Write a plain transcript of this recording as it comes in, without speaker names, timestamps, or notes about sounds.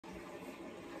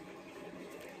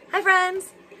Hi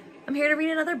friends, I'm here to read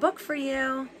another book for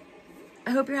you.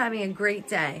 I hope you're having a great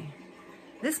day.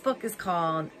 This book is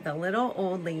called The Little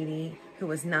Old Lady Who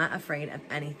Was Not Afraid of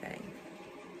Anything.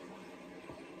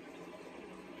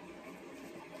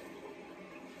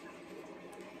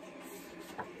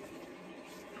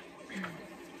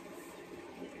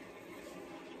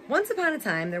 Once upon a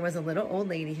time, there was a little old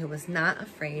lady who was not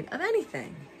afraid of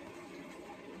anything.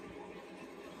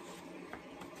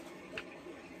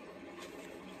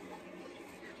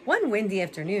 One windy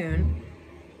afternoon,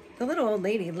 the little old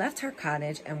lady left her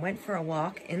cottage and went for a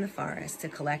walk in the forest to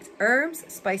collect herbs,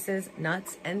 spices,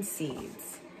 nuts, and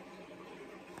seeds.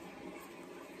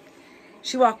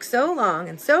 She walked so long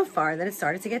and so far that it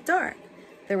started to get dark.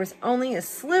 There was only a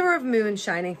sliver of moon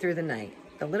shining through the night.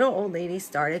 The little old lady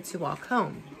started to walk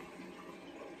home.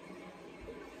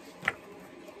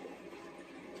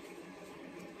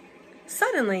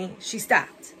 Suddenly, she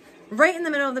stopped. Right in the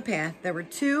middle of the path, there were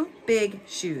two big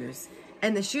shoes,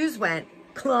 and the shoes went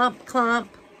clomp, clomp.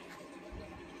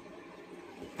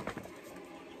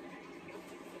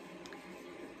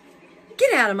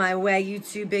 "Get out of my way, you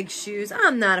two big shoes.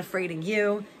 I'm not afraid of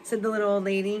you," said the little old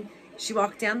lady. She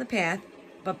walked down the path,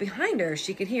 but behind her,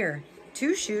 she could hear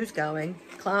two shoes going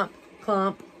clomp,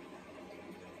 clomp.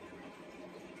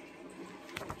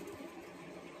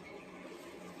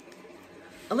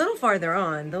 A little farther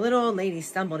on, the little old lady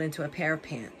stumbled into a pair of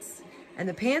pants, and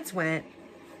the pants went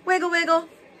wiggle, wiggle.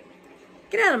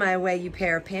 "Get out of my way, you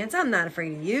pair of pants. I'm not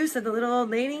afraid of you," said the little old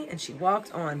lady, and she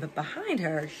walked on, but behind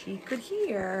her, she could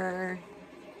hear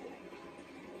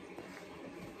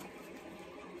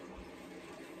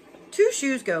two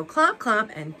shoes go clomp,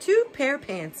 clomp, and two pair of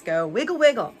pants go wiggle,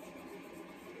 wiggle.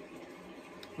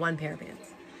 One pair of pants.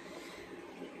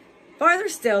 Farther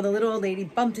still, the little old lady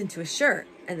bumped into a shirt,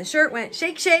 and the shirt went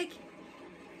shake, shake.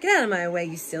 "Get out of my way,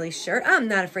 you silly shirt. I'm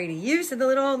not afraid of you," said the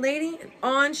little old lady, and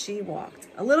on she walked.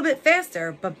 A little bit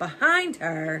faster, but behind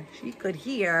her, she could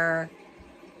hear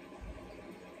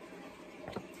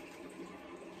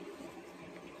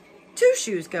two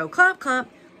shoes go clomp, clomp,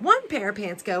 one pair of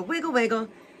pants go wiggle, wiggle,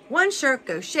 one shirt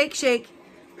go shake, shake.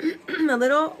 A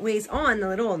little ways on, the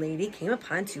little old lady came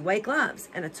upon two white gloves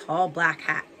and a tall black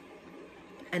hat.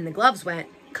 And the gloves went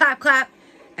clap, clap,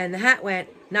 and the hat went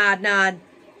nod, nod.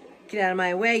 "Get out of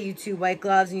my way, you two white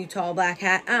gloves and you tall black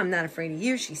hat. I'm not afraid of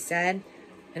you," she said.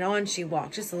 And on she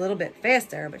walked, just a little bit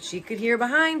faster, but she could hear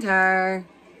behind her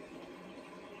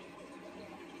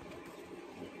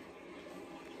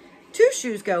two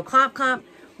shoes go clomp, clomp,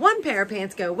 one pair of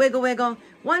pants go wiggle, wiggle,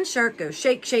 one shirt go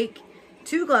shake, shake,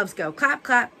 two gloves go clap,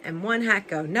 clap, and one hat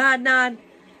go nod, nod.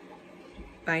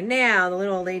 By now, the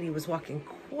little old lady was walking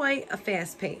quite a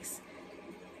fast pace.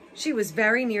 She was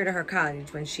very near to her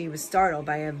cottage when she was startled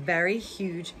by a very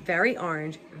huge, very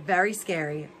orange, very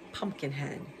scary pumpkin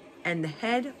head. And the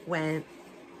head went...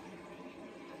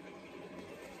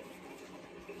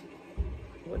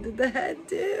 What did the head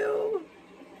do?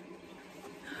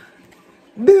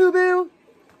 Boo boo!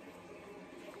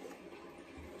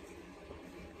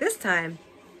 This time,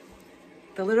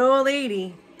 the little old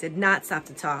lady did not stop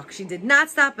to talk. She did not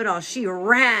stop at all. She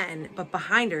ran, but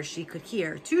behind her she could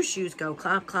hear two shoes go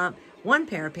clomp, clomp, one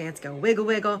pair of pants go wiggle,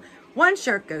 wiggle, one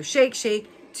shirt go shake, shake,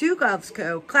 two gloves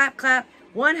go clap, clap,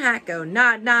 one hat go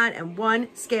nod, nod, and one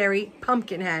scary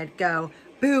pumpkin head go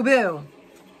boo, boo.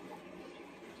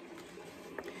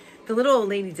 The little old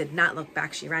lady did not look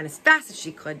back. She ran as fast as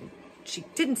she could. She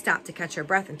didn't stop to catch her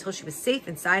breath until she was safe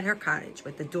inside her cottage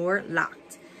with the door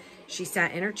locked. She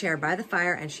sat in her chair by the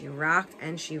fire and she rocked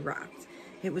and she rocked.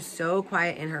 It was so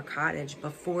quiet in her cottage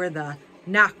before the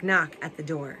knock, knock at the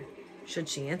door. Should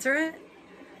she answer it?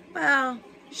 Well,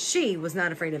 she was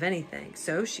not afraid of anything,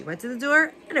 so she went to the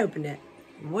door and opened it.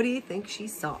 What do you think she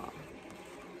saw?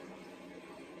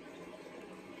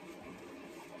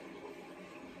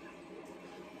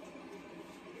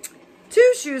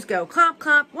 Two shoes go clomp,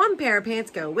 clomp, one pair of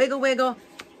pants go wiggle, wiggle,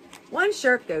 one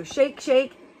shirt go shake,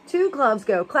 shake, two gloves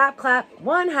go clap, clap,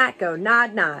 one hat go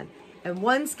nod, nod, and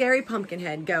one scary pumpkin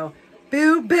head go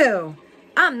boo, boo.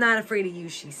 "I'm not afraid of you,"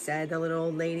 she said, the little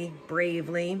old lady,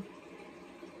 bravely.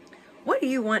 "What do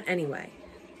you want anyway?"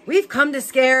 "We've come to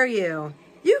scare you."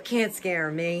 "You can't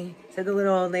scare me," said the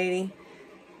little old lady.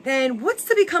 "Then what's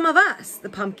to become of us?" The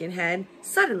pumpkin head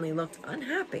suddenly looked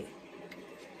unhappy.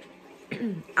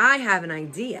 "I have an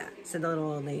idea," said the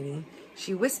little old lady.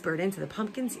 She whispered into the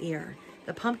pumpkin's ear.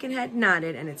 The pumpkin head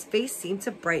nodded and its face seemed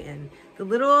to brighten. The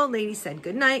little old lady said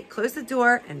good night, closed the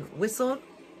door, and whistled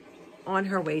on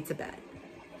her way to bed.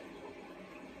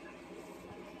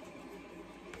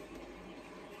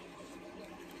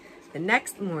 The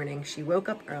next morning, she woke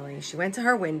up early. She went to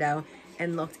her window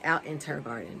and looked out into her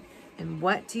garden. And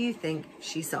what do you think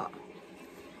she saw?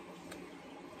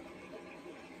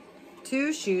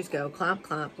 2 shoes go clomp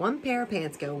clomp, 1 pair of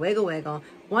pants go wiggle wiggle,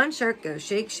 1 shirt go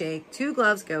shake shake, 2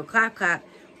 gloves go clap clap,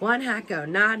 1 hat go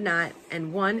nod nod,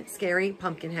 and 1 scary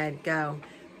pumpkin head go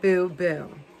boo boo.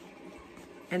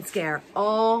 And scare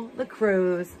all the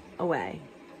crows away.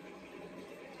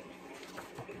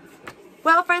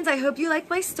 Well, friends, I hope you liked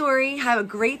my story. Have a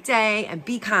great day and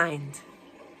be kind.